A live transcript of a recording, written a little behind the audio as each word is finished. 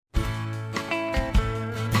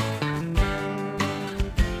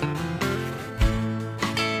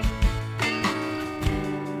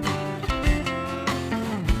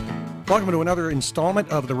Welcome to another installment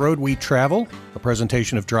of The Road We Travel, a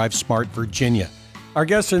presentation of Drive Smart Virginia. Our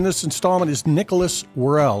guest in this installment is Nicholas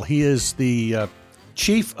Worrell. He is the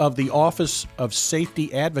chief of the Office of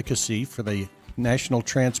Safety Advocacy for the National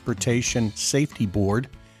Transportation Safety Board.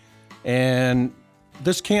 And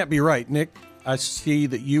this can't be right, Nick. I see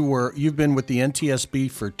that you've been with the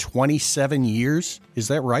NTSB for 27 years. Is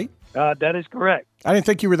that right? That is correct. I didn't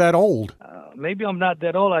think you were that old. Maybe I'm not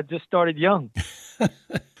that old. I just started young.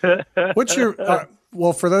 What's your,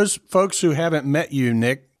 well, for those folks who haven't met you,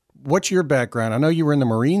 Nick, what's your background? I know you were in the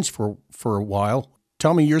Marines for a while.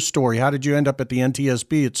 Tell me your story. How did you end up at the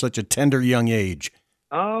NTSB at such a tender young age?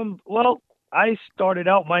 Well, I started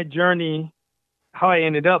out my journey, how I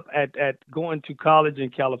ended up at going to college in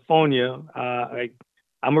California.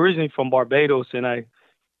 I'm originally from Barbados, and I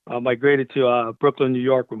migrated to Brooklyn, New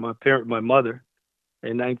York with my mother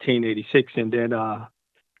in 1986. And then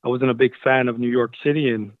I wasn't a big fan of New York City,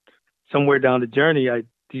 and somewhere down the journey, I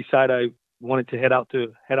decided I wanted to head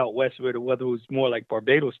out west where the weather was more like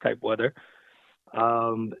Barbados type weather.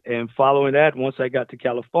 And following that, once I got to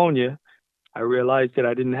California, I realized that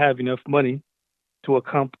I didn't have enough money to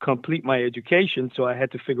complete my education, so I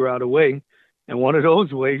had to figure out a way. And one of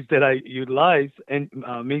those ways that I utilized, and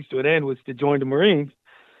means to an end, was to join the Marines,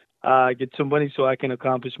 get some money so I can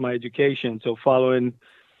accomplish my education. So following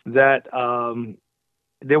that,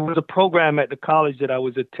 there was a program at the college that I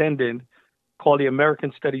was attending called the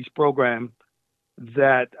American Studies program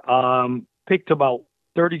that picked about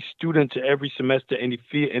 30 students every semester in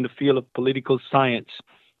the field of political science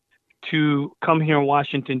to come here in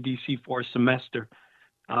Washington, D.C. for a semester.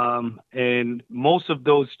 And most of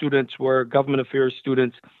those students were government affairs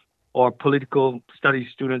students or political studies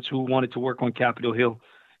students who wanted to work on Capitol Hill.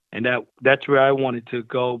 And that's where I wanted to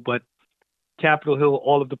go. But Capitol Hill,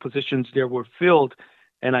 all of the positions there were filled.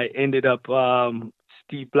 And I ended up,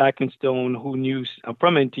 Steve Blackenstone, who knew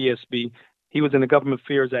from NTSB, he was in the government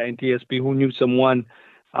affairs at NTSB, who knew someone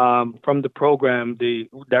from the program. The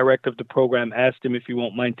director of the program asked him if he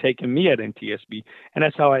won't mind taking me at NTSB. And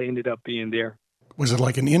that's how I ended up being there. Was it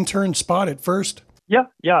like an intern spot at first? Yeah.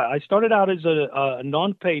 I started out as a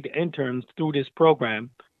non-paid intern through this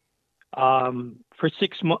program for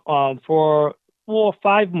 4 or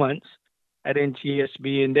 5 months at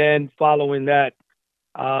NTSB. And then following that,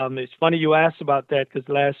 it's funny you asked about that because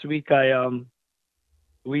last week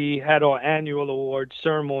we had our annual award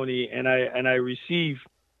ceremony, and I received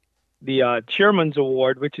the Chairman's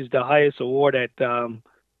Award, which is the highest award at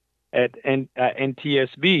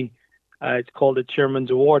NTSB. It's called the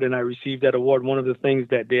Chairman's Award, and I received that award. One of the things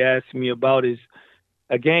that they asked me about is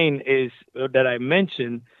that I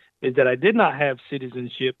mentioned is that I did not have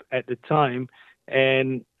citizenship at the time,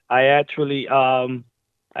 and I actually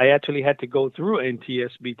had to go through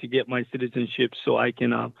NTSB to get my citizenship so I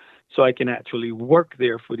can actually work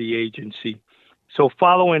there for the agency. So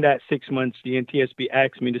following that 6 months, the NTSB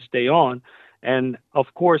asked me to stay on, and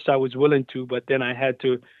of course I was willing to, but then I had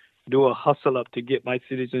to do a hustle up to get my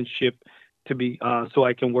citizenship to be so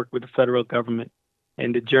I can work with the federal government.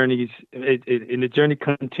 And the journey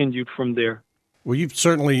continued from there. Well, you've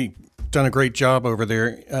certainly done a great job over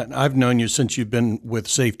there. I've known you since you've been with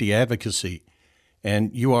Safety Advocacy.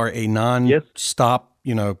 And you are a non-stop,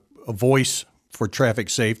 a voice for traffic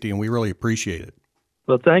safety, and we really appreciate it.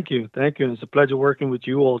 Well, thank you. And it's a pleasure working with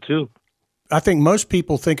you all, too. I think most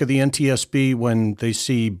people think of the NTSB when they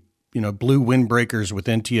see, blue windbreakers with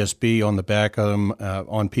NTSB on the back of them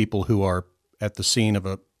on people who are at the scene of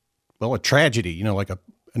a tragedy, like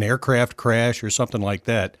an aircraft crash or something like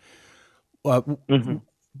that. But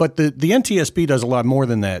the NTSB does a lot more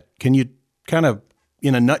than that. Can you kind of,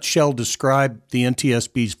 in a nutshell, describe the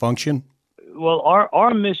NTSB's function? Well,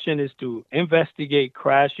 our mission is to investigate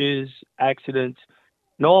crashes, accidents,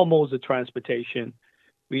 and all modes of transportation.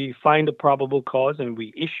 We find the probable cause and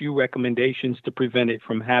we issue recommendations to prevent it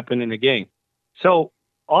from happening again. So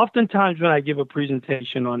oftentimes when I give a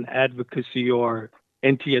presentation on advocacy or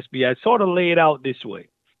NTSB, I sort of lay it out this way.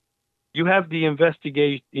 You have the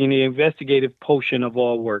investigative portion of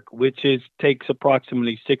our work, which takes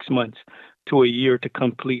approximately 6 months to a year to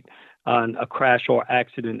complete a crash or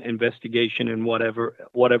accident investigation in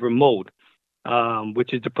whatever mode,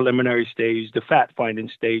 which is the preliminary stage, the fact-finding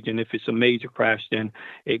stage, and if it's a major crash, then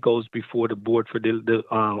it goes before the board for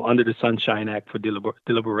under the Sunshine Act for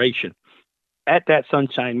deliberation. At that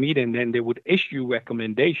Sunshine meeting, then they would issue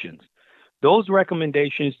recommendations. Those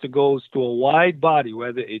recommendations goes to a wide body,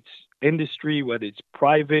 whether it's industry, whether it's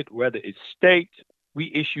private, whether it's state. We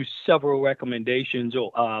issue several recommendations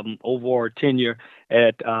over our tenure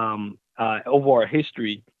over our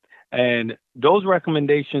history. And those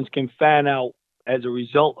recommendations can fan out as a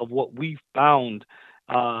result of what we found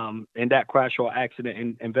in that crash or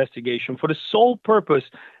accident investigation for the sole purpose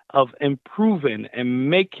of improving and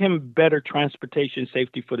making better transportation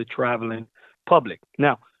safety for the traveling public.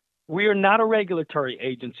 Now, we are not a regulatory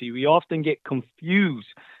agency. We often get confused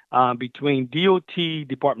between DOT,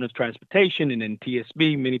 Department of Transportation, and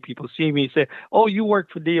NTSB. Many people see me and say, "Oh, you work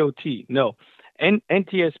for DOT." No,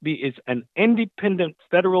 NTSB is an independent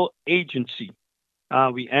federal agency.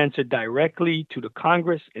 We answer directly to the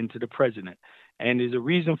Congress and to the President. And there's a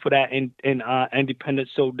reason for that independence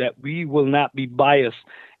so that we will not be biased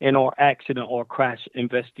in our accident or crash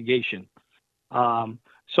investigation.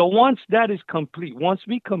 So once that is complete, once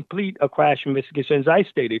we complete a crash investigation, as I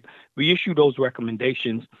stated, we issue those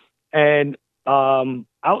recommendations. And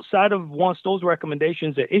outside of once those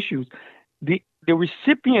recommendations are issued, the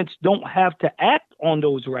recipients don't have to act on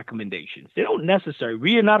those recommendations. They don't necessarily.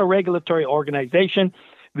 We are not a regulatory organization.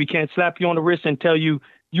 We can't slap you on the wrist and tell you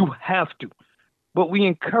you have to, but we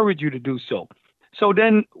encourage you to do so. So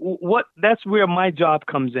then that's where my job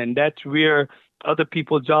comes in. That's where other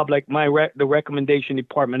people's job, like the recommendation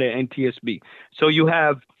department at NTSB. So you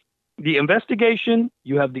have the investigation,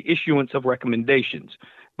 you have the issuance of recommendations.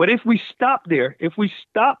 But if we stop there, if we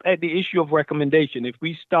stop at the issue of recommendation, if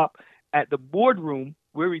we stop at the boardroom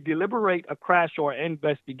where we deliberate a crash or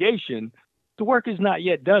investigation, the work is not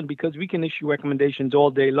yet done, because we can issue recommendations all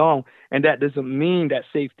day long, and that doesn't mean that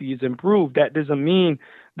safety is improved. That doesn't mean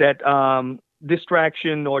that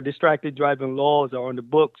distraction or distracted driving laws are on the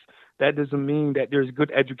books. That doesn't mean that there's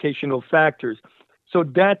good educational factors. So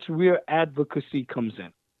that's where advocacy comes in.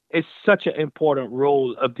 It's such an important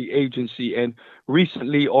role of the agency. And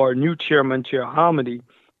recently, our new chairman, Chair Hamidi,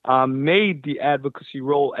 made the advocacy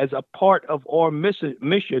role as a part of our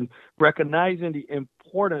mission, recognizing the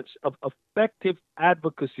importance of effective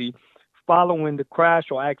advocacy following the crash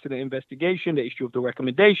or accident investigation, the issue of the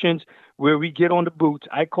recommendations, where we get on the boots.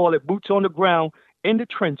 I call it boots on the ground, in the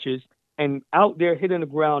trenches, and out there hitting the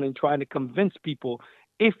ground and trying to convince people,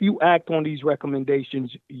 if you act on these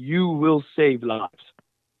recommendations, you will save lives.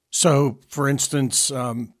 So, for instance,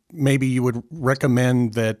 maybe you would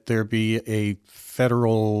recommend that there be a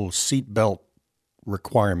federal seatbelt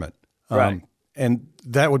requirement. Right. And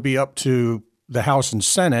that would be up to the House and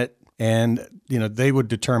Senate, and they would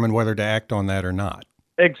determine whether to act on that or not.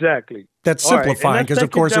 Exactly. That's simplifying, because,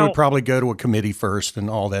 of course, it would probably go to a committee first and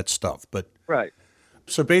all that stuff. But right.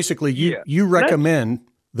 So basically, you recommend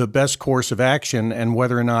the best course of action, and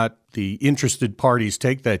whether or not the interested parties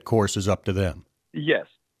take that course is up to them. Yes.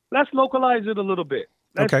 Let's localize it a little bit.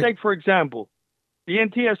 Let's take, for example, the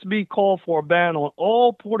NTSB called for a ban on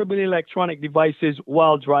all portable electronic devices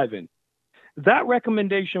while driving. That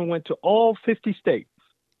recommendation went to all 50 states.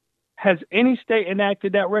 Has any state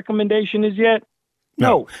enacted that recommendation as yet?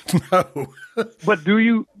 No. No. But do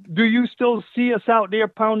you still see us out there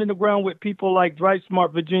pounding the ground with people like Drive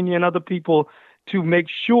Smart Virginia and other people to make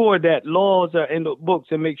sure that laws are in the books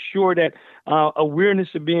and make sure that awareness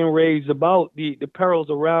is being raised about the perils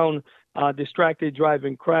around distracted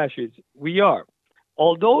driving crashes? We are.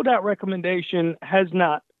 Although that recommendation has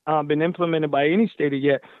not been implemented by any state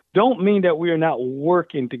yet, don't mean that we are not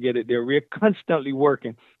working to get it there. We are constantly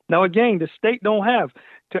working. Now, again, the state don't have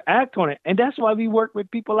to act on it. And that's why we work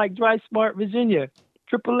with people like Drive Smart Virginia,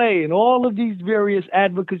 AAA, and all of these various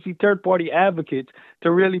advocacy, third-party advocates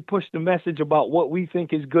to really push the message about what we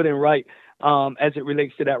think is good and right as it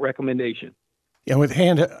relates to that recommendation. Yeah, with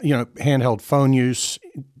handheld phone use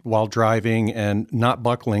while driving and not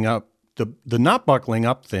buckling up, the not buckling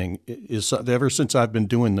up thing is, ever since I've been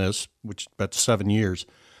doing this, which is about 7 years,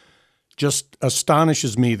 just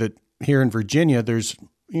astonishes me that here in Virginia, there's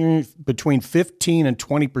between 15 and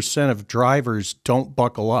 20% of drivers don't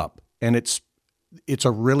buckle up. And it's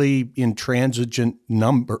a really intransigent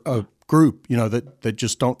group, that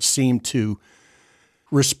just don't seem to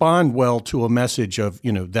respond well to a message of,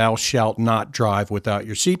 thou shalt not drive without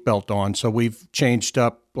your seatbelt on. So we've changed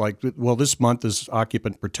up, this month is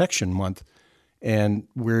Occupant Protection Month, and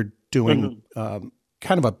we're doing kind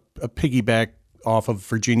of a piggyback off of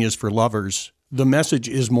Virginia's for Lovers. The message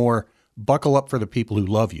is more, buckle up for the people who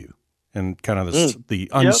love you. And kind of the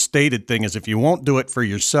unstated thing is, if you won't do it for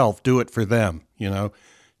yourself, do it for them,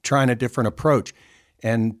 trying a different approach.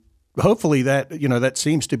 And hopefully that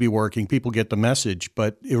seems to be working. People get the message,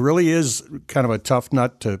 but it really is kind of a tough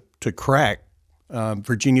nut to crack.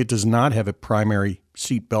 Virginia does not have a primary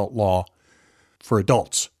seatbelt law for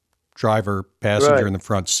adults, driver, passenger in the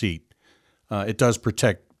front seat. It does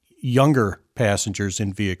protect younger passengers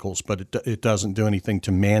in vehicles, but it doesn't do anything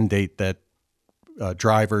to mandate that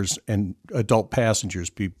drivers and adult passengers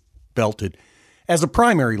be belted. as a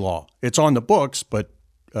primary law. It's on the books, but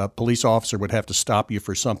a police officer would have to stop you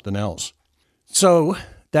for something else. So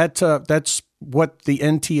that's what the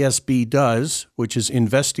NTSB does, which is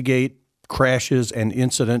investigate crashes and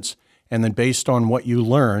incidents, and then based on what you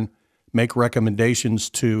learn, make recommendations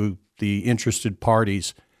to the interested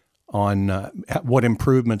parties on what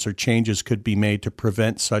improvements or changes could be made to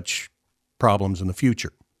prevent such problems in the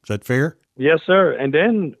future. Is that fair? Yes, sir. And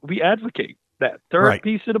then we advocate that third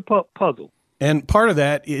piece of the puzzle. And part of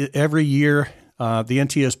that, every year, the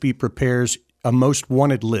NTSB prepares a most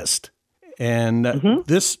wanted list. And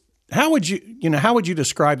this, how would you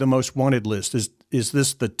describe the most wanted list? Is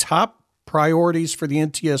this the top priorities for the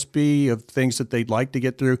NTSB of things that they'd like to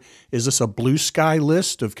get through? Is this a blue sky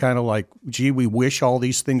list of kind of like, gee, we wish all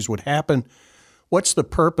these things would happen? What's the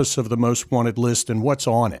purpose of the most wanted list and what's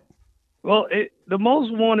on it? Well, the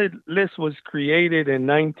most wanted list was created in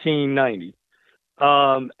 1990.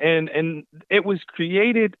 And it was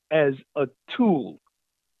created as a tool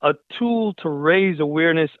to raise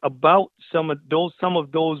awareness about some of those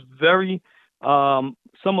very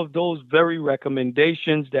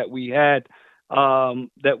recommendations that we had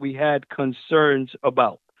concerns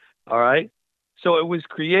about. All right. So it was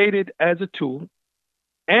created as a tool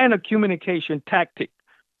and a communication tactic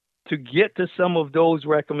to get to some of those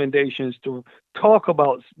recommendations, to talk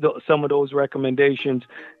about some of those recommendations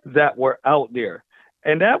that were out there.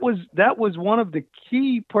 And that was one of the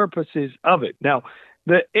key purposes of it. Now,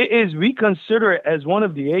 we consider it as one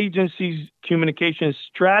of the agency's communication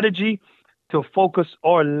strategy to focus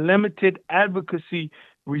our limited advocacy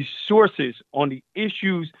resources on the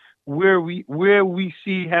issues where we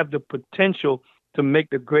see have the potential to make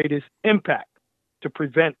the greatest impact, to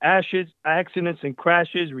prevent accidents and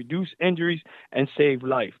crashes, reduce injuries, and save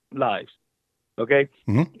lives. Okay?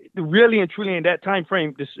 Mm-hmm. Really and truly in that time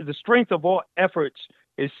frame, the strength of our efforts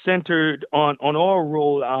is centered on our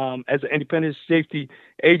role as an independent safety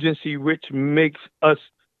agency, which makes us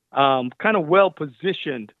kind of well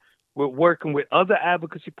positioned with working with other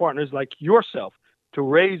advocacy partners like yourself to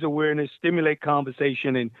raise awareness, stimulate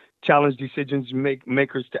conversation, and challenge decisions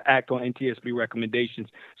makers to act on NTSB recommendations.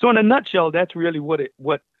 So, in a nutshell, that's really what it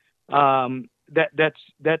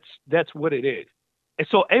is. And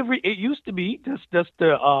so it used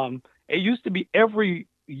to be every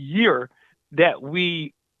year that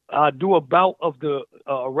we do a bout of the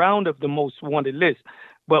round of the most wanted list,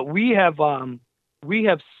 but we have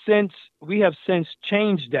since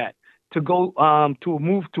changed that to go to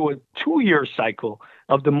move to a 2-year cycle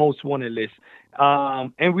of the most wanted list.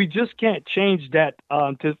 And we just can't change that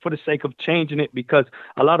for the sake of changing it, because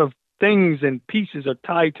a lot of things and pieces are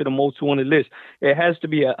tied to the most wanted list. It has to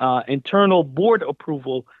be an internal board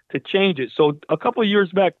approval to change it. So a couple of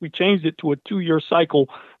years back, we changed it to a 2-year cycle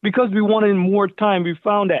because we wanted more time. We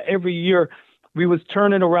found that every year we was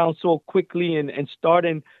turning around so quickly and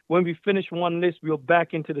starting when we finish one list, we were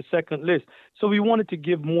back into the second list. So we wanted to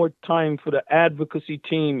give more time for the advocacy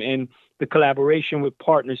team and the collaboration with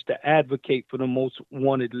partners to advocate for the most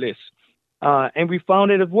wanted list. And we found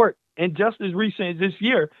it had worked. And just as recent as this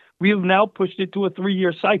year, we have now pushed it to a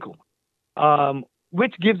 3-year cycle,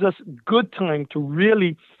 which gives us good time to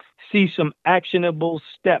really see some actionable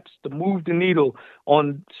steps to move the needle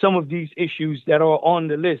on some of these issues that are on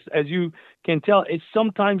the list. As you can tell, it's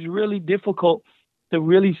sometimes really difficult to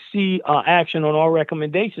really see action on our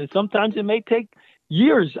recommendations. Sometimes it may take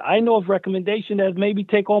years. I know of recommendations that maybe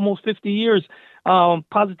take almost 50 years,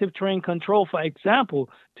 positive train control, for example,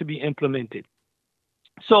 to be implemented.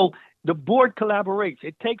 So the board collaborates.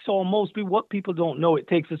 It takes what people don't know, it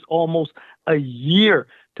takes us almost a year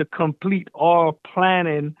to complete our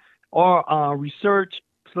planning, our research,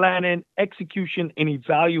 planning, execution, and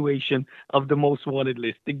evaluation of the most wanted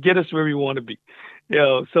list to get us where we want to be.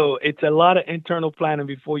 So it's a lot of internal planning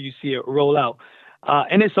before you see it roll out.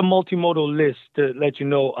 And it's a multimodal list, to let you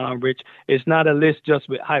know, Rich. It's not a list just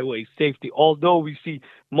with highway safety, although we see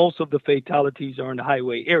most of the fatalities are in the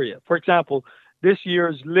highway area. For example, this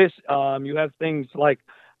year's list, you have things like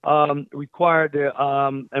require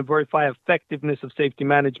and verify effectiveness of safety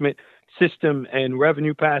management system and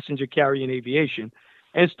revenue passenger carrying aviation,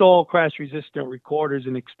 install crash-resistant recorders,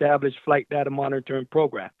 and establish flight data monitoring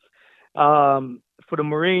program. For the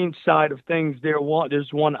marine side of things,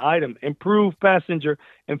 there's one item: improve passenger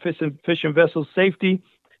and fishing vessel safety.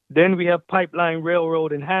 Then we have pipeline,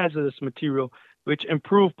 railroad, and hazardous material, which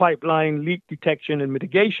improve pipeline leak detection and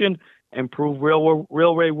mitigation, improve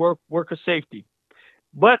railway worker safety.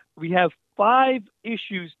 But we have 5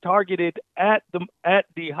 issues targeted at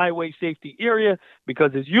the highway safety area,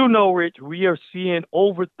 because, as you know, Rich, we are seeing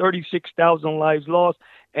over 36,000 lives lost,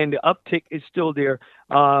 and the uptick is still there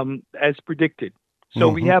as predicted. So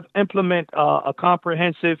we have implement a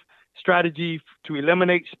comprehensive strategy to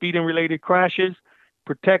eliminate speed and related crashes,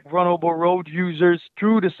 protect vulnerable road users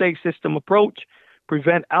through the safe system approach,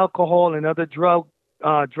 prevent alcohol and other drug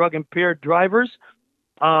impaired drivers,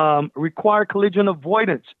 require collision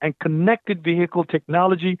avoidance and connected vehicle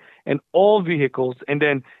technology in all vehicles, and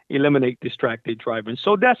then eliminate distracted driving.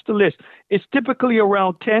 So that's the list. It's typically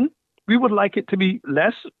around 10. We would like it to be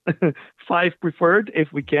less, 5 preferred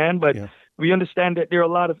if we can, but we understand that there are a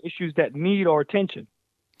lot of issues that need our attention.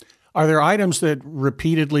 Are there items that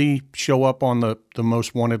repeatedly show up on the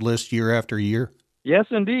most wanted list year after year? Yes,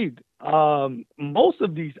 indeed. Most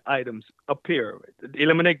of these items appear.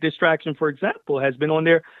 Eliminate distraction, for example, has been on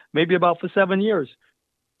there maybe about for 7 years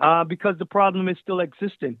because the problem is still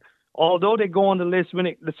existing. Although they go on the list when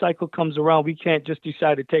the cycle comes around, we can't just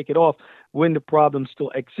decide to take it off when the problem still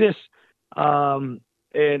exists. And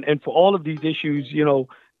for all of these issues, you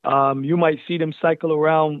might see them cycle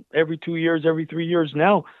around every 2 years, every 3 years.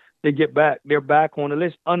 Now they're back on the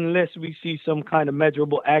list unless we see some kind of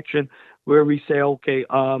measurable action where we say, okay,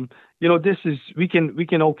 we can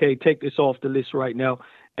take this off the list right now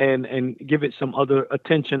and give it some other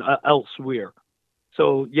attention elsewhere.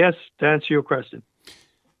 So yes, to answer your question.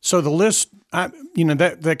 So the list,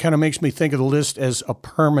 that kind of makes me think of the list as a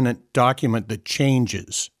permanent document that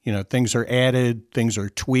changes. Things are added, things are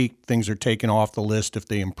tweaked, things are taken off the list if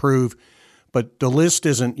they improve. But the list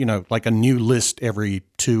isn't, like a new list every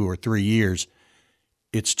 2 or 3 years.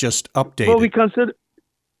 It's just updated. Well,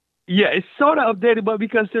 it's sort of updated, but we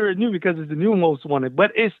consider it new because it's the new most wanted.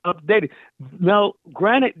 But it's updated. Now,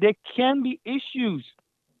 granted, there can be issues,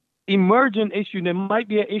 emergent issue. There might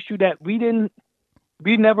be an issue that we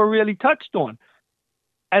never really touched on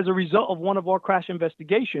as a result of one of our crash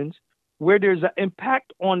investigations where there's an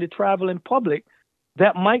impact on the traveling public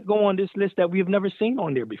that might go on this list that we have never seen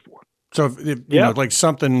on there before. So, like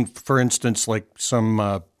something, for instance, like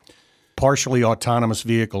some partially autonomous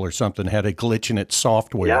vehicle or something had a glitch in its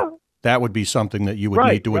software, that would be something that you would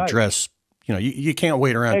need to address. You can't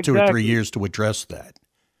wait around 2 or 3 years to address that.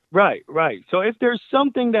 Right. So if there's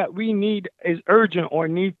something that we need is urgent or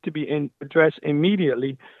needs to be addressed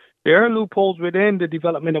immediately, there are loopholes within the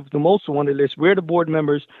development of the most wanted list where the board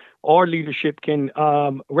members or leadership can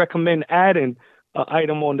recommend adding an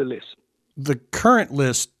item on the list. The current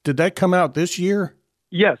list, did that come out this year?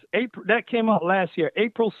 Yes, that came out last year.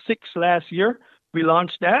 April 6th last year, we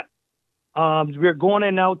launched that. We're going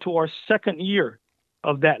in now to our second year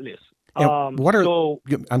of that list.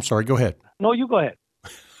 I'm sorry, go ahead. No, you go ahead.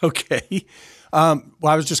 Okay. Well,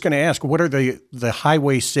 I was just going to ask, what are the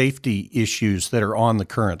highway safety issues that are on the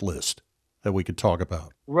current list that we could talk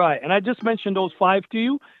about? Right. And I just mentioned those 5 to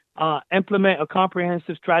you. Implement a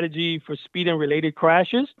comprehensive strategy for speed and related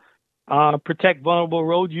crashes. Protect vulnerable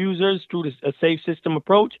road users through a safe system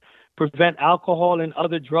approach. Prevent alcohol and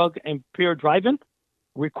other drug impaired driving.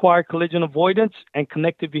 Require collision avoidance and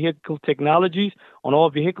connected vehicle technologies on all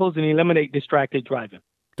vehicles and eliminate distracted driving.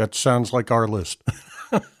 That sounds like our list.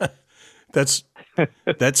 That's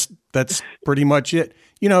pretty much it.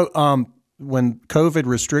 When COVID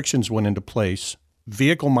restrictions went into place,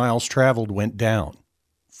 vehicle miles traveled went down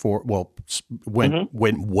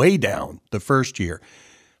went way down the first year.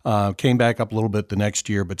 Came back up a little bit the next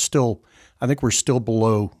year, but still, I think we're still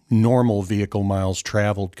below normal vehicle miles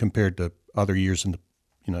traveled compared to other years in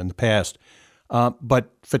the past.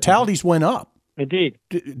 But fatalities went up. Indeed.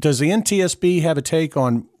 Does the NTSB have a take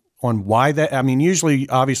on why that? I mean, usually,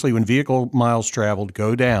 obviously, when vehicle miles traveled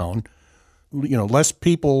go down, less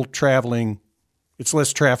people traveling, it's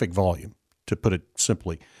less traffic volume, to put it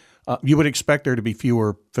simply. You would expect there to be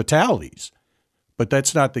fewer fatalities, but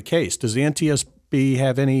that's not the case. Does the NTSB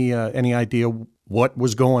have any idea what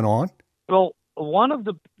was going on? Well, one of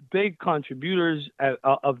the big contributors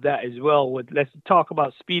of that as well, let's talk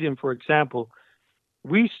about speeding, for example.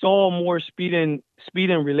 We saw more speeding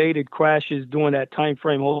related crashes during that time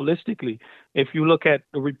frame holistically. If you look at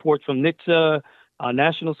the reports from NHTSA,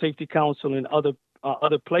 National Safety Council, and other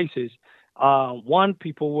places,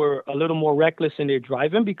 people were a little more reckless in their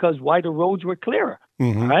driving because the roads were clearer,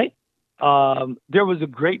 right? There was a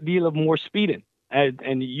great deal of more speeding,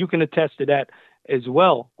 and you can attest to that as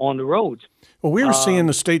well on the roads. Well, we were seeing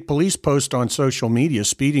the state police post on social media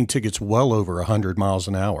speeding tickets well over 100 miles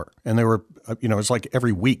an hour. And they were, it's like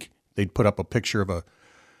every week they'd put up a picture of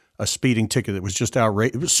a speeding ticket that was just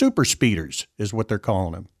outrageous. It was super speeders is what they're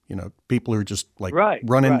calling them. People who are just like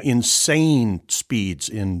running insane speeds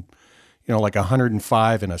in, like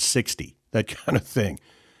 105 and a 60, that kind of thing.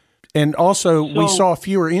 And also, we saw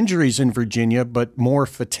fewer injuries in Virginia, but more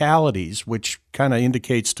fatalities, which kind of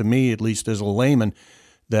indicates to me, at least as a layman,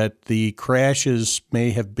 that the crashes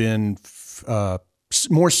may have been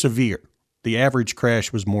more severe. The average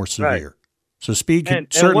crash was more severe. Right. So speed And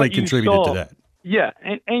certainly what you contributed to saw, that. yeah,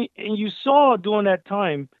 and you saw during that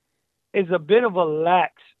time is a bit of a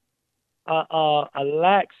lax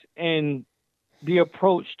in the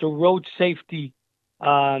approach to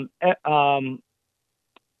um, e- um,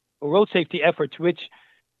 road safety efforts, which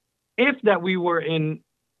if that we were in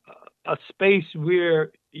a space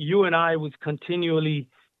where you and I was continually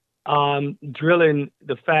drilling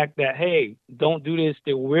the fact that, hey, don't do this,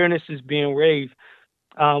 the awareness is being raised.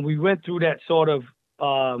 We went through that sort of,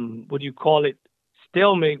 what do you call it,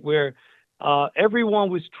 stalemate where everyone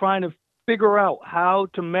was trying to figure out how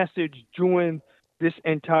to message during this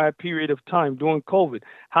entire period of time during COVID.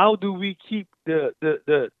 How do we keep the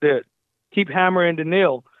keep hammering the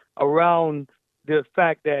nail around the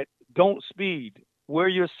fact that don't speed, wear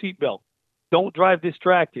your seatbelt, don't drive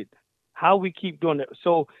distracted. How we keep doing it.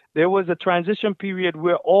 So there was a transition period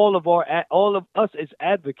where all of us as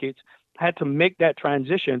advocates had to make that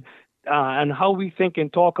transition and how we think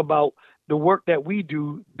and talk about the work that we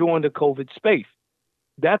do during the COVID space.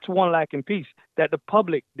 That's one lacking piece that the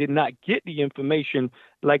public did not get the information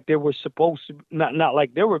like they were supposed to, not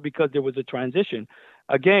like they were because there was a transition.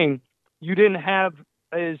 Again, you didn't have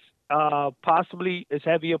as possibly as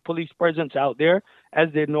heavy a police presence out there as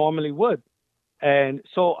they normally would. And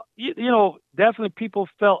so, definitely people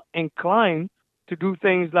felt inclined to do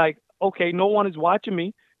things like, okay, no one is watching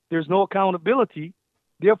me. There's no accountability.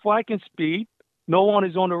 Therefore, I can speed. No one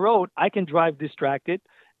is on the road. I can drive distracted.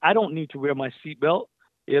 I don't need to wear my seatbelt.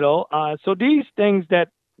 So these things that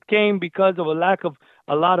came because of a lack of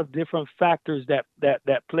a lot of different factors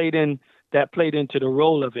that played into the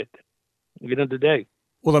role of it at the end of the day.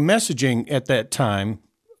 Well, the messaging at that time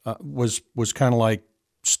was kind of like,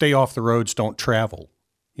 stay off the roads, don't travel,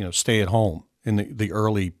 stay at home in the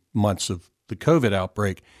early months of the COVID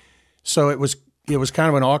outbreak. So it was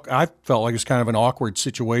kind of I felt like it was kind of an awkward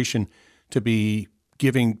situation to be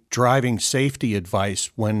giving driving safety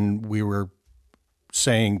advice when we were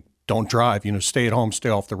saying don't drive, stay at home, stay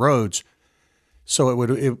off the roads. So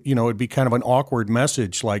it'd be kind of an awkward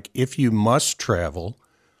message, like if you must travel,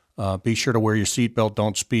 be sure to wear your seatbelt,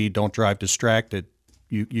 don't speed, don't drive distracted.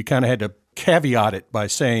 You kind of had to caveat it by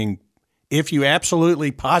saying, if you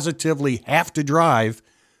absolutely positively have to drive,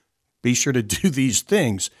 be sure to do these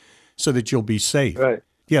things so that you'll be safe. Right.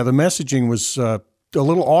 Yeah, the messaging was a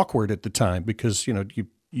little awkward at the time because,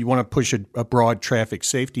 you want to push a broad traffic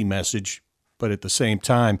safety message, but at the same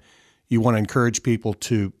time, you want to encourage people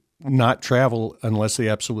to not travel unless they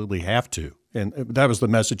absolutely have to. And that was the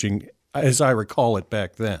messaging, as I recall it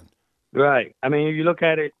back then. Right. I mean, if you look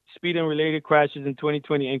at it, speed and related crashes in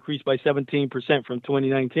 2020 increased by 17% from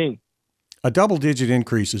 2019. A double-digit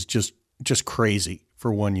increase is just crazy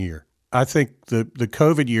for 1 year. I think the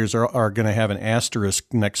COVID years are going to have an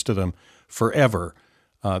asterisk next to them forever,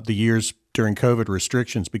 the years during COVID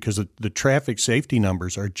restrictions, because the traffic safety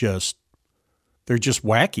numbers are they're just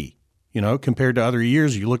wacky, compared to other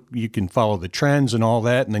years. You can follow the trends and all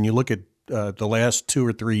that, and then you look at the last 2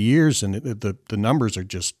 or 3 years, and the numbers are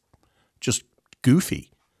just goofy.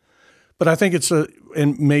 But I think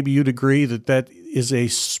and maybe you'd agree that is a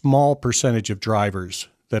small percentage of drivers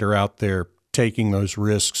that are out there taking those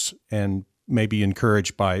risks and maybe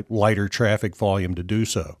encouraged by lighter traffic volume to do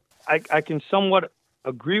so. I can somewhat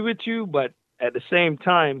agree with you, but at the same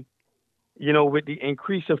time, with the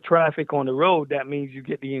increase of traffic on the road, that means you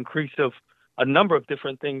get the increase of a number of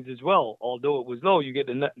different things as well. Although it was low, you get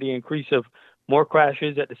the increase of more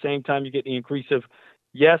crashes. At the same time, you get the increase of,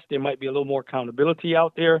 yes, there might be a little more accountability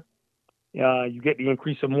out there. You get the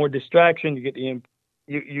increase of more distraction. You get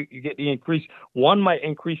you get the increase. One might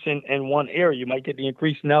increase in one area. You might get the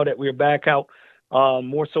increase now that we're back out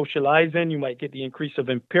more socializing. You might get the increase of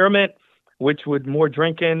impairment, which would more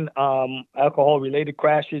drinking, alcohol-related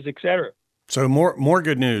crashes, etc. So more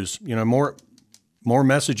good news. More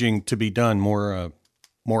messaging to be done.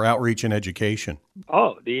 More outreach and education.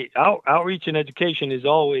 Oh, the outreach and education is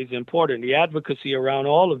always important. The advocacy around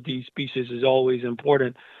all of these pieces is always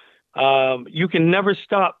important. You can never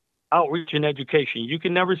stop outreach and education. You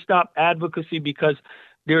can never stop advocacy because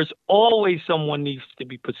there's always someone needs to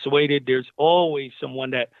be persuaded. There's always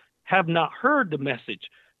someone that have not heard the message.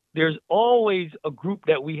 There's always a group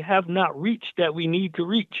that we have not reached that we need to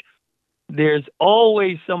reach. There's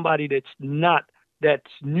always somebody that's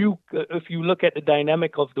new. If you look at the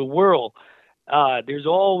dynamic of the world,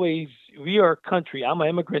 we are a country. I'm an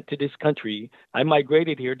immigrant to this country. I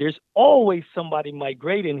migrated here. There's always somebody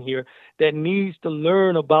migrating here that needs to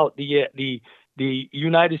learn about the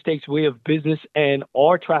United States way of business and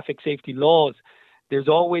our traffic safety laws. There's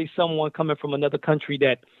always someone coming from another country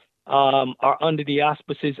that are under the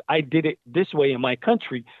auspices. I did it this way in my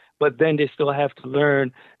country, but then they still have to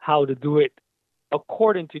learn how to do it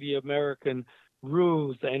according to the American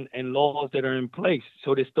rules and laws that are in place.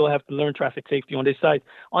 So they still have to learn traffic safety on this side,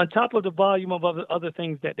 on top of the volume of other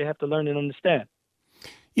things that they have to learn and understand.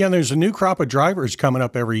 Yeah, and there's a new crop of drivers coming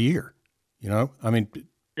up every year. I mean,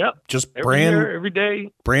 yep, just every day,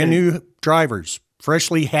 brand new drivers,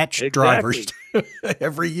 freshly hatched drivers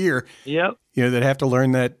every year. Yep. That have to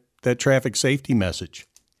learn that traffic safety message.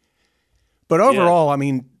 But overall, I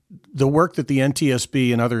mean, the work that the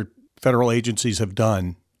NTSB and other federal agencies have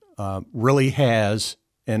done really has,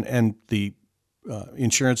 and the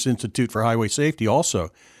Insurance Institute for Highway Safety also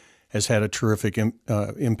has had a terrific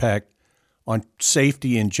impact on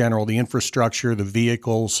safety in general, the infrastructure, the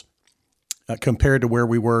vehicles, compared to where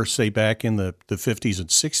we were, say, back in the 50s and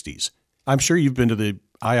 60s. I'm sure you've been to the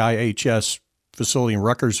IIHS facility in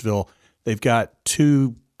Ruckersville. They've got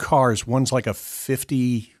two cars. One's like a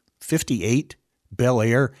 58 Bel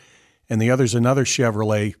Air, and the other's another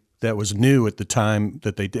Chevrolet that was new at the time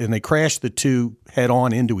that they crashed the two head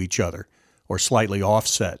on into each other or slightly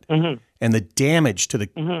offset. Mm-hmm. And the damage to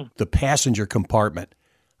the passenger compartment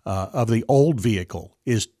of the old vehicle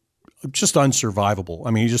is just unsurvivable.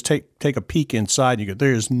 I mean, you just take a peek inside and you go,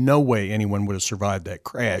 there is no way anyone would have survived that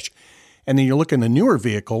crash. And then you look in the newer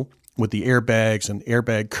vehicle with the airbags and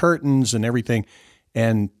airbag curtains and everything,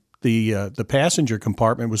 and the passenger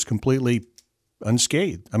compartment was completely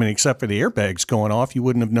unscathed. I mean, except for the airbags going off, you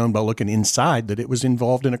wouldn't have known by looking inside that it was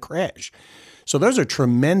involved in a crash. So those are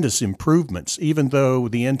tremendous improvements, even though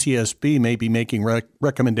the NTSB may be making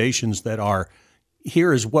recommendations that are,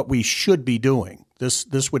 here is what we should be doing.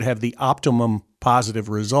 This would have the optimum positive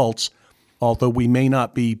results, although we may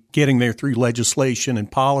not be getting there through legislation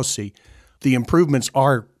and policy. The improvements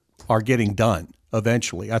are getting done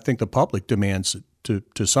eventually. I think the public demands it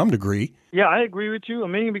to some degree. Yeah, I agree with you. I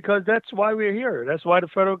mean, because that's why we're here. That's why the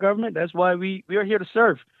federal government, that's why we are here to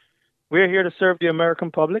serve. We're here to serve the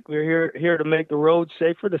American public. We're here to make the roads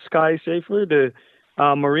safer, the sky safer, the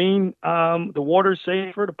marine, the water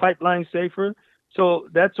safer, the pipeline safer. So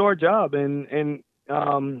that's our job. And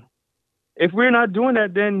if we're not doing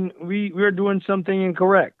that, then we're doing something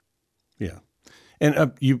incorrect. Yeah.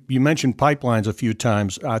 And you mentioned pipelines a few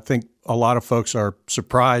times. I think a lot of folks are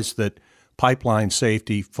surprised that pipeline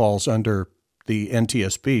safety falls under the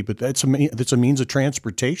NTSB, but that's a means of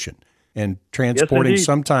transportation and transporting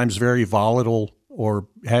sometimes very volatile or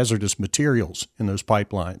hazardous materials in those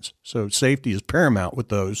pipelines. So safety is paramount with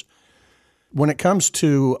those. When it comes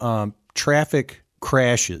to traffic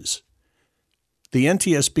crashes, the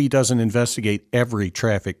NTSB doesn't investigate every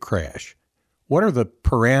traffic crash. What are the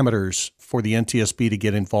parameters for the NTSB to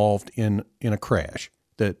get involved in a crash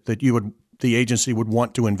that the agency would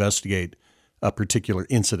want to investigate a particular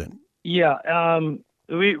incident? Yeah,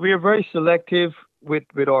 we are very selective with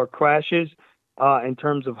our crashes in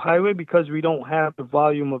terms of highway because we don't have the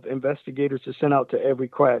volume of investigators to send out to every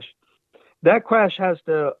crash. That crash has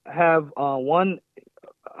to have a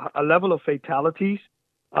level of fatalities.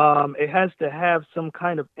 It has to have some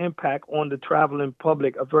kind of impact on the traveling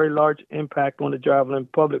public, a very large impact on the traveling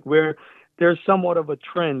public, where there's somewhat of a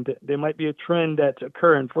trend. There might be a trend that's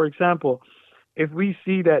occurring. For example, if we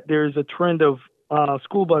see that there's a trend of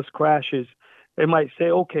school bus crashes, they might say,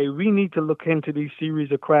 okay, we need to look into these series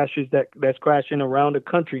of crashes that's crashing around the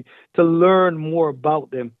country to learn more about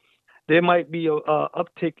them. There might be a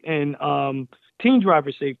uptick in teen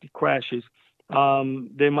driver safety crashes.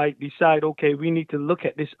 They might decide, okay, we need to look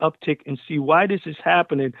at this uptick and see why this is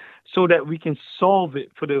happening so that we can solve it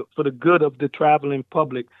for the good of the traveling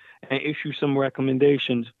public and issue some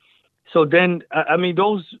recommendations. So then, I mean,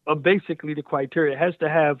 those are basically the criteria. It has to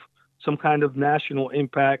have some kind of national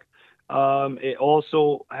impact. It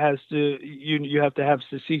also has to, you have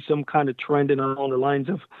to see some kind of trend along the lines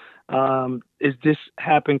of, is this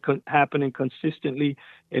happening consistently,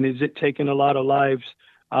 and is it taking a lot of lives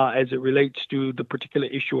as it relates to the particular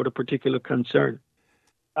issue or the particular concern?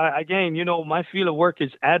 Again, my field of work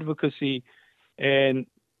is advocacy, and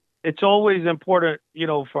it's always important,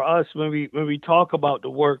 for us when we talk about the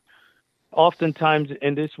work. Oftentimes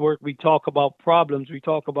in this work, we talk about problems. We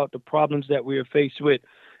talk about the problems that we are faced with,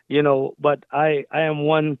 but I am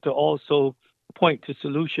one to also point to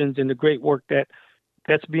solutions and the great work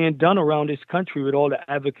that's being done around this country with all the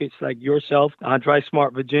advocates like yourself. Drive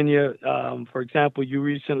Smart Virginia, for example, you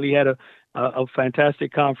recently had a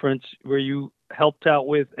fantastic conference where you helped out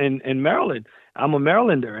with in Maryland. I'm a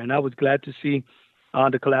Marylander, and I was glad to see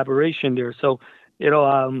the collaboration there. So,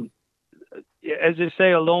 as they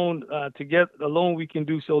say, alone we can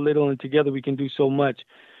do so little, and together we can do so much.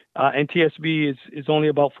 NTSB is only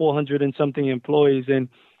about 400 and something employees, and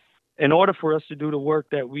in order for us to do the work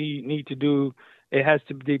that we need to do, it has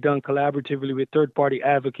to be done collaboratively with third-party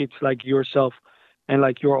advocates like yourself and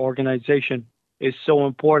like your organization. Is so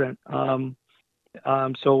important.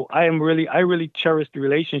 So I really cherish the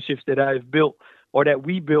relationships that I've built or that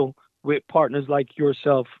we build with partners like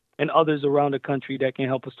yourself and others around the country that can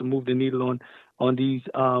help us to move the needle on these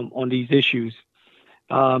issues.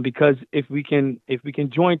 Because if we can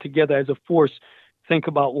join together as a force, think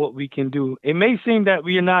about what we can do. It may seem that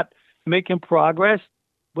we are not making progress,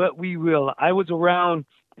 but we will. I was around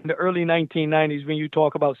in the early 1990s when you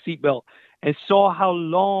talk about seatbelt and saw how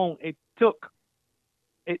long it took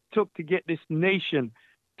to get this nation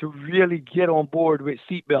to really get on board with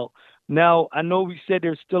seatbelt. Now, I know we said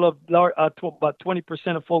there's still about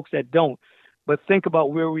 20% of folks that don't, but think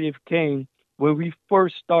about where we have came when we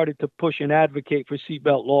first started to push and advocate for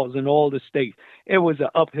seatbelt laws in all the states. It was an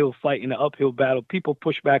uphill fight and an uphill battle. People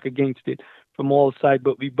pushed back against it from all sides,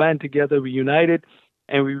 but we band together, we united,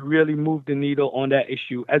 and we really moved the needle on that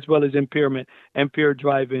issue, as well as impaired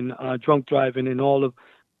driving, drunk driving, and all of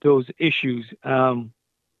those issues.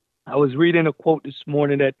 I was reading a quote this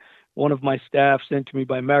morning that one of my staff sent to me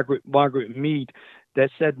by Margaret Mead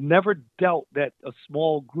that said, "Never doubt that a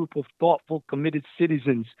small group of thoughtful, committed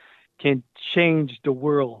citizens can change the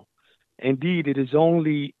world. Indeed, it is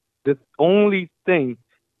the only thing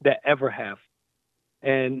that ever have."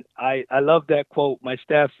 And I love that quote. My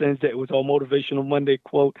staff sends that it was our Motivational Monday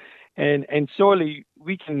quote. And surely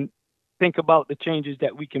we can think about the changes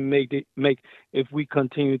that we can make if we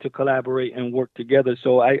continue to collaborate and work together.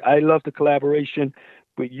 So I love the collaboration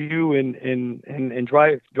with you and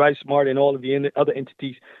Drive Smart and all of the other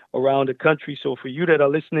entities around the country. So for you that are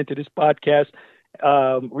listening to this podcast,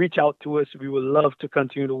 reach out to us. We would love to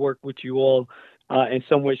continue to work with you all in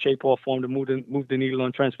some way, shape, or form to move the needle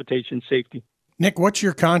on transportation safety. Nick, what's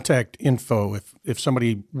your contact info if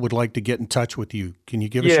somebody would like to get in touch with you? Can you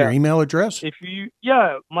give us your email address?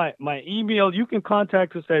 My email, you can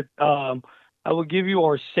contact us at, I will give you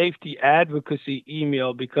our Safety Advocacy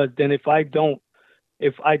email, because then if I don't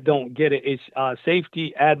get it, it's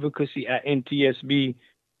Safety Advocacy at NTSB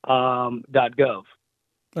 .gov.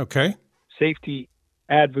 Okay. Safety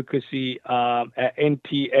Advocacy at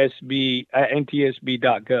NTSB.gov.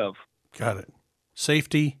 Got it.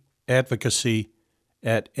 Safety Advocacy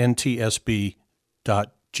at ntsb.gov.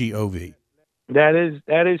 That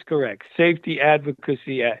is correct. Safety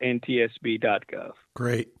Advocacy at ntsb.gov.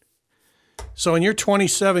 Great. So in your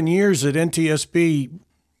 27 years at NTSB,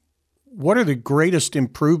 what are the greatest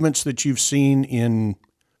improvements that you've seen in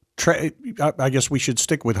I guess we should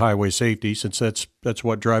stick with highway safety, since that's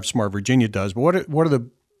what Drive Smart Virginia does. But what are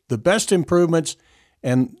the best improvements,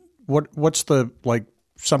 and what's the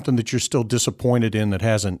something that you're still disappointed in that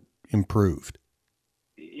hasn't improved?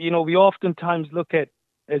 We oftentimes look at,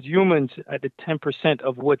 as humans, at the 10%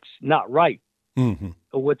 of what's not right, or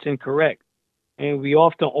what's incorrect. And we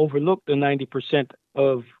often overlook the 90%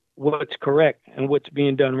 of what's correct and what's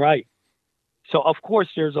being done right. So, of course,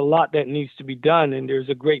 there's a lot that needs to be done, and there's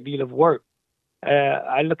a great deal of work.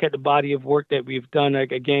 I look at the body of work that we've done.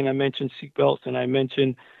 Again, I mentioned seatbelts, and I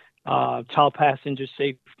mentioned child passenger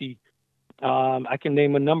safety. I can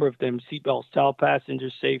name a number of them: seatbelts, child passenger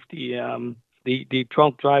safety, the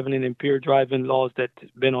drunk driving and impaired driving laws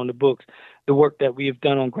that's been on the books, the work that we have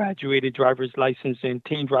done on graduated driver's license and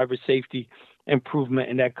teen driver safety improvement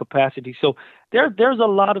in that capacity. So there's a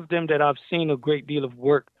lot of them that I've seen a great deal of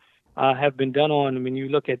work have been done on. When you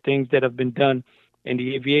look at things that have been done in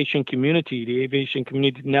the aviation community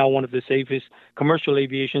is now one of the safest commercial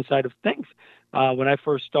aviation side of things. When I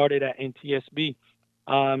first started at NTSB,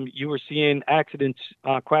 you were seeing accidents,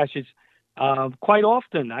 crashes quite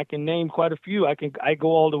often. I can name quite a few. I go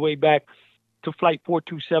all the way back to Flight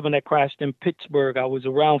 427 that crashed in Pittsburgh. I was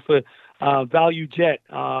around for Value Jet,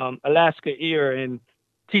 Alaska Air, and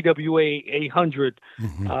TWA 800,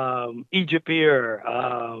 Egypt Air,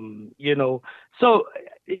 So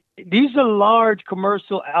these are large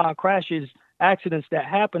commercial crashes, accidents that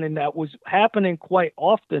happen, and that was happening quite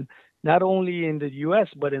often, not only in the U.S.,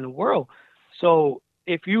 but in the world. So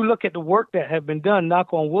if you look at the work that have been done,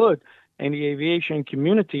 knock on wood, in the aviation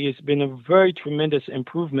community, it's been a very tremendous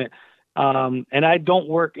improvement. And I don't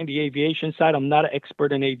work in the aviation side. I'm not an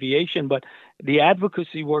expert in aviation, but the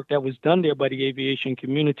advocacy work that was done there by the aviation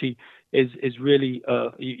community is really,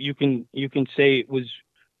 you can say it was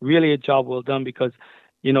really a job well done, because,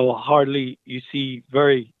 hardly you see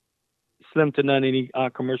very slim to none any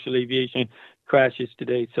commercial aviation crashes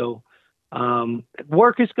today. So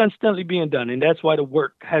Work is constantly being done, and that's why the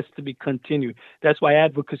work has to be continued. That's why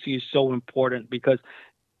advocacy is so important, because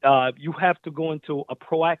you have to go into a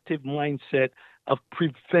proactive mindset of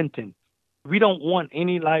preventing. We don't want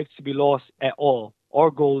any lives to be lost at all. Our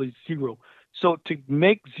goal is zero. So to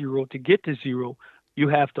make zero, to get to zero, you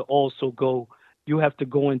have to also go. You have to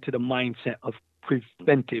go into the mindset of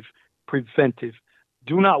preventive. Preventive.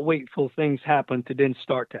 Do not wait till things happen to then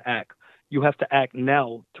start to act. You have to act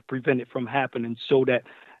now to prevent it from happening, so that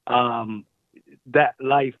that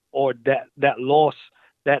life or that loss,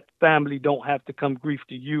 that family don't have to come grief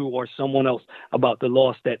to you or someone else about the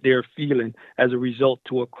loss that they're feeling as a result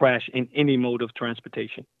to a crash in any mode of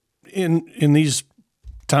transportation. In these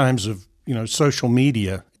times of social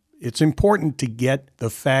media, it's important to get the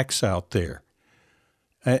facts out there,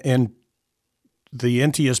 and the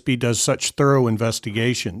NTSB does such thorough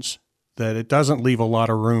investigations that it doesn't leave a lot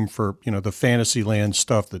of room for the fantasy land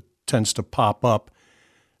stuff that tends to pop up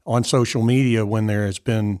on social media when there has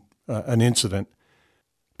been an incident.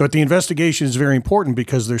 But the investigation is very important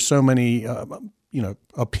because there's so many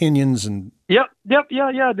opinions and yeah.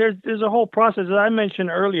 There's a whole process, as I mentioned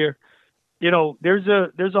earlier. There's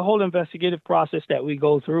a whole investigative process that we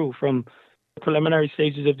go through, from the preliminary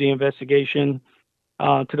stages of the investigation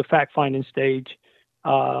to the fact-finding stage,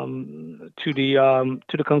 to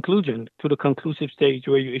the conclusion, to the conclusive stage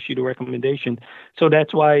where you issue the recommendation. So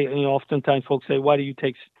that's why oftentimes folks say, why do you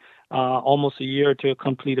take almost a year to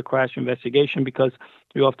complete a crash investigation? Because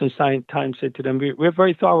we oftentimes say to them, we're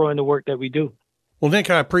very thorough in the work that we do. Well, Nick,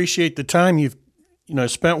 I appreciate the time you've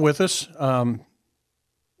spent with us.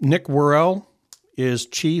 Nick Worrell is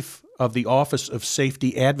Chief of the Office of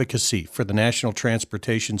Safety Advocacy for the National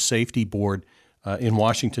Transportation Safety Board in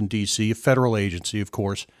Washington, D.C., a federal agency, of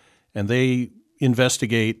course, and they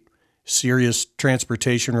investigate serious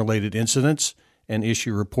transportation-related incidents and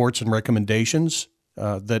issue reports and recommendations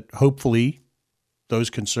that hopefully those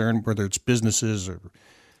concerned, whether it's businesses or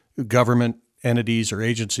government entities or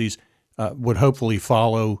agencies, would hopefully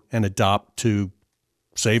follow and adopt to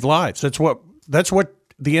save lives. That's what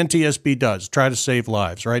the NTSB does, try to save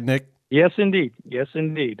lives, right, Nick? Yes, indeed. Yes,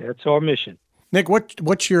 indeed. That's our mission. Nick,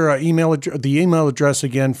 what's your email address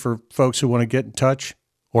again for folks who want to get in touch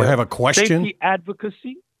or have a question? Safety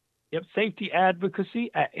Advocacy. Yep, Safety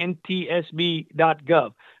Advocacy at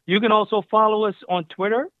ntsb.gov. You can also follow us on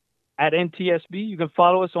Twitter at NTSB. You can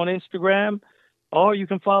follow us on Instagram, or you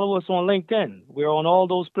can follow us on LinkedIn. We're on all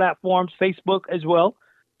those platforms, Facebook as well.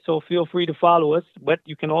 So feel free to follow us. But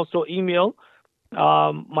you can also email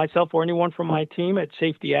myself or anyone from my team at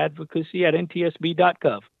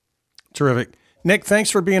safetyadvocacy@ntsb.gov. Terrific. Nick, thanks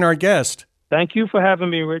for being our guest. Thank you for having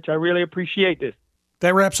me, Rich. I really appreciate this.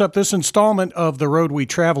 That wraps up this installment of The Road We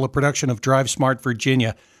Travel, a production of Drive Smart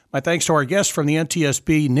Virginia. My thanks to our guest from the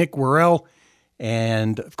NTSB, Nick Worrell.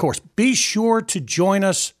 And, of course, be sure to join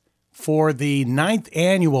us for the 9th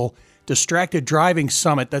Annual Distracted Driving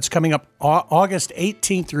Summit. That's coming up August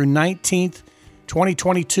 18th through 19th,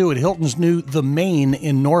 2022 at Hilton's new The Main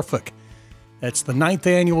in Norfolk. That's the 9th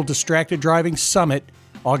Annual Distracted Driving Summit,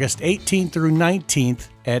 August 18th through 19th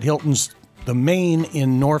at Hilton's The Main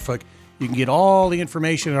in Norfolk. You can get all the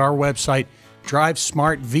information at our website,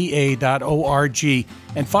 drivesmartva.org,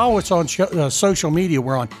 and follow us on social media.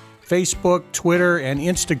 We're on Facebook, Twitter, and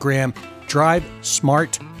Instagram, Drive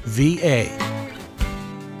Smart VA.